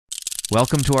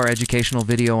Welcome to our educational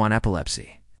video on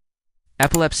epilepsy.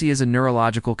 Epilepsy is a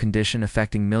neurological condition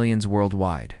affecting millions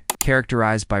worldwide,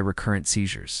 characterized by recurrent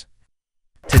seizures.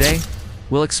 Today,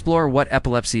 we'll explore what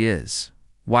epilepsy is,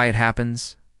 why it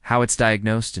happens, how it's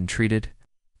diagnosed and treated,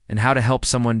 and how to help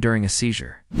someone during a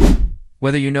seizure.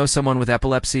 Whether you know someone with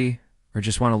epilepsy or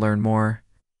just want to learn more,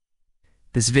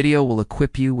 this video will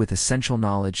equip you with essential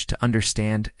knowledge to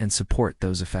understand and support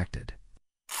those affected.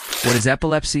 What is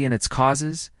epilepsy and its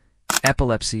causes?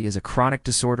 Epilepsy is a chronic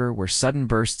disorder where sudden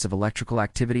bursts of electrical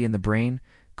activity in the brain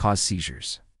cause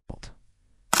seizures.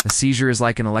 A seizure is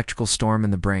like an electrical storm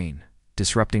in the brain,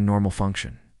 disrupting normal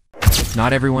function.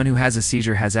 Not everyone who has a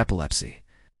seizure has epilepsy.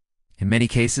 In many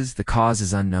cases, the cause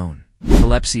is unknown.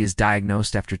 Epilepsy is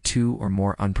diagnosed after 2 or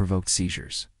more unprovoked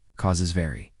seizures. Causes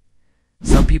vary.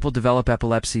 Some people develop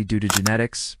epilepsy due to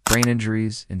genetics, brain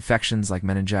injuries, infections like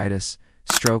meningitis,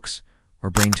 strokes, or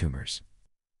brain tumors.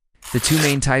 The two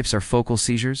main types are focal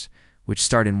seizures, which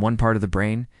start in one part of the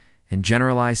brain, and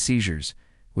generalized seizures,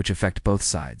 which affect both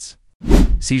sides.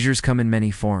 Seizures come in many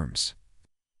forms.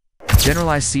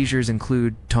 Generalized seizures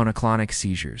include tonic-clonic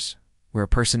seizures, where a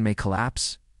person may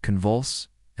collapse, convulse,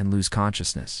 and lose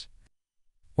consciousness,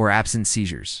 or absent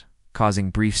seizures,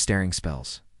 causing brief staring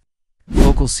spells.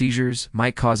 Focal seizures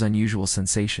might cause unusual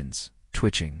sensations,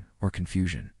 twitching, or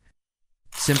confusion.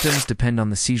 Symptoms depend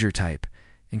on the seizure type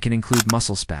and can include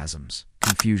muscle spasms,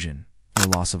 confusion, or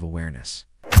loss of awareness.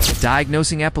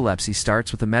 Diagnosing epilepsy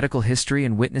starts with a medical history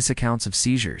and witness accounts of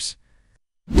seizures.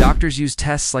 Doctors use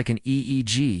tests like an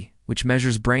EEG, which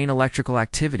measures brain electrical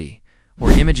activity, or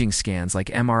imaging scans like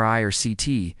MRI or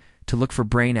CT to look for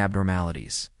brain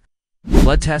abnormalities.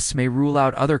 Blood tests may rule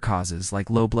out other causes like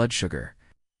low blood sugar.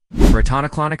 For a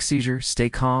tonic-clonic seizure, stay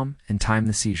calm and time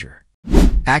the seizure.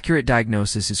 Accurate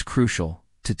diagnosis is crucial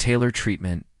to tailor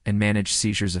treatment and manage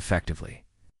seizures effectively.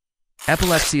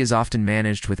 Epilepsy is often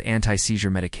managed with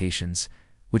anti-seizure medications,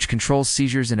 which controls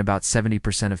seizures in about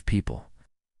 70% of people.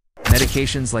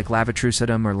 Medications like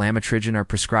levetiracetam or lamotrigine are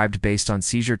prescribed based on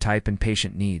seizure type and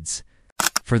patient needs.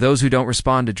 For those who don't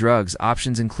respond to drugs,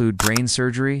 options include brain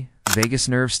surgery, vagus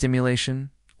nerve stimulation,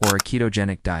 or a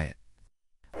ketogenic diet.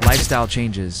 Lifestyle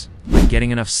changes, like getting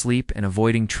enough sleep and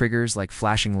avoiding triggers like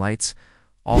flashing lights,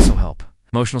 also help.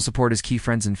 Emotional support as key.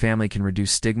 Friends and family can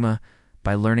reduce stigma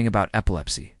by learning about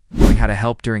epilepsy. Knowing how to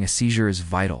help during a seizure is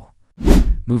vital.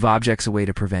 Move objects away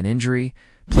to prevent injury,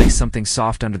 place something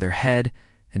soft under their head,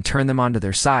 and turn them onto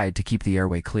their side to keep the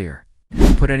airway clear.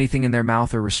 Put anything in their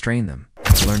mouth or restrain them.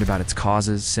 Learn about its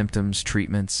causes, symptoms,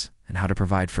 treatments, and how to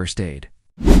provide first aid.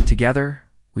 Together,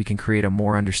 we can create a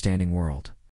more understanding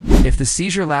world. If the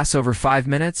seizure lasts over 5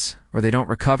 minutes or they don't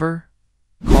recover,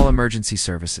 call emergency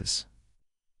services.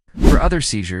 For other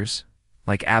seizures,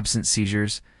 like absent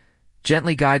seizures,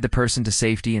 gently guide the person to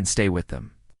safety and stay with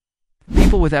them.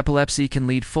 People with epilepsy can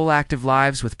lead full active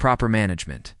lives with proper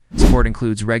management. Support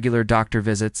includes regular doctor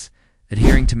visits,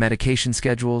 adhering to medication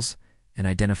schedules, and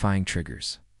identifying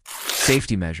triggers.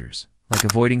 Safety measures, like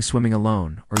avoiding swimming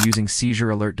alone or using seizure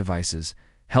alert devices,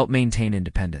 help maintain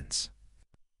independence.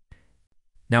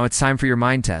 Now it's time for your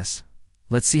mind test.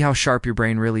 Let's see how sharp your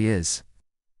brain really is.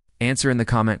 Answer in the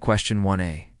comment question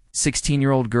 1A.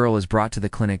 16-year-old girl is brought to the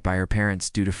clinic by her parents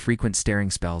due to frequent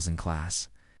staring spells in class.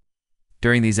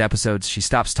 During these episodes, she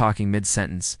stops talking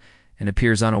mid-sentence and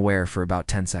appears unaware for about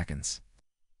 10 seconds.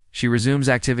 She resumes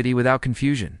activity without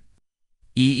confusion.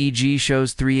 EEG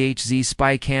shows 3Hz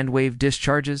spike hand wave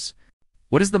discharges.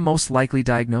 What is the most likely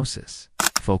diagnosis?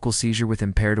 Focal seizure with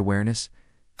impaired awareness?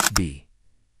 B.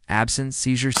 Absent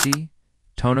seizure? C.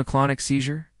 Tonic-clonic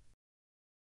seizure?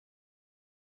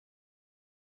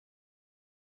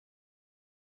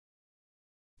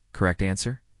 Correct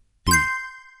answer, B.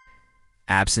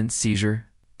 Absent seizure,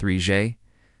 3J,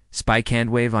 spike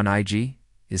hand wave on IG,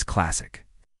 is classic.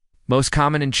 Most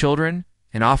common in children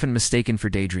and often mistaken for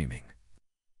daydreaming.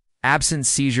 Absent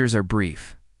seizures are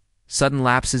brief, sudden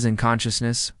lapses in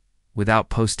consciousness without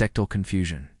postictal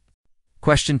confusion.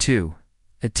 Question 2.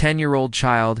 A 10-year-old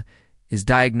child is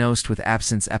diagnosed with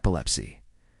absence epilepsy.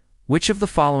 Which of the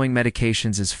following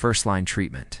medications is first-line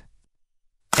treatment?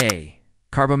 A.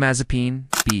 Carbamazepine,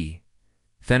 B.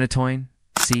 Phenytoin,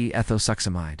 C.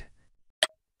 Ethosuximide.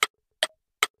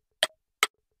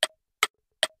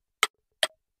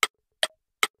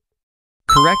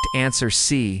 Correct answer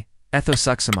C.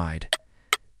 Ethosuximide.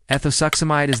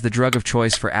 Ethosuximide is the drug of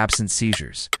choice for absent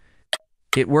seizures.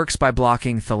 It works by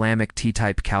blocking thalamic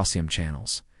T-type calcium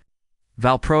channels.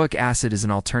 Valproic acid is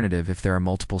an alternative if there are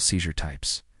multiple seizure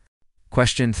types.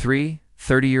 Question 3.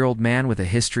 30-year-old man with a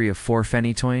history of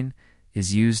 4-phenytoin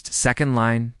is used second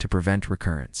line to prevent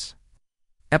recurrence.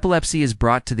 Epilepsy is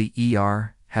brought to the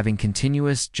ER having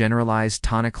continuous generalized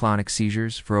tonic-clonic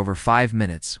seizures for over 5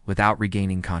 minutes without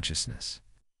regaining consciousness.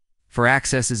 For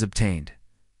access is obtained.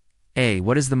 A.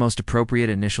 What is the most appropriate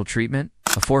initial treatment?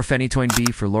 A 4-phenytoin,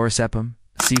 B for lorazepam,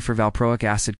 C for valproic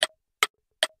acid.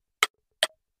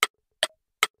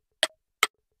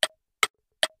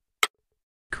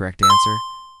 Correct answer,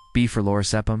 B for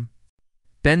lorazepam.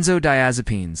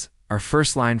 Benzodiazepines are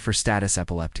first line for status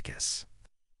epilepticus.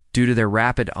 Due to their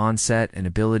rapid onset and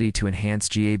ability to enhance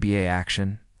GABA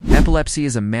action, epilepsy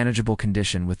is a manageable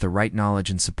condition with the right knowledge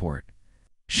and support.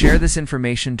 Share this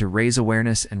information to raise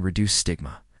awareness and reduce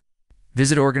stigma.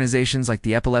 Visit organizations like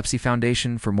the Epilepsy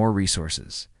Foundation for more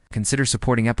resources. Consider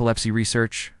supporting epilepsy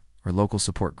research or local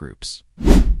support groups.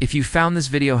 If you found this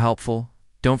video helpful,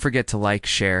 don't forget to like,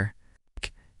 share,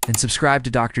 and subscribe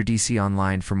to Dr. DC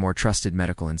Online for more trusted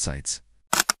medical insights.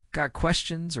 Got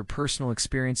questions or personal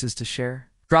experiences to share?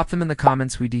 Drop them in the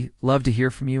comments. We'd love to hear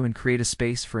from you and create a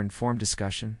space for informed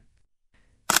discussion.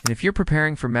 And if you're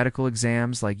preparing for medical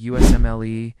exams like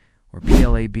USMLE or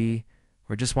PLAB,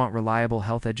 or just want reliable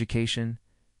health education,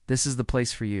 this is the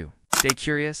place for you. Stay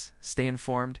curious, stay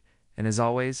informed, and as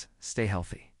always, stay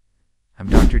healthy. I'm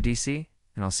Dr. DC,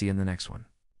 and I'll see you in the next one.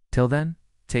 Till then,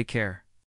 take care.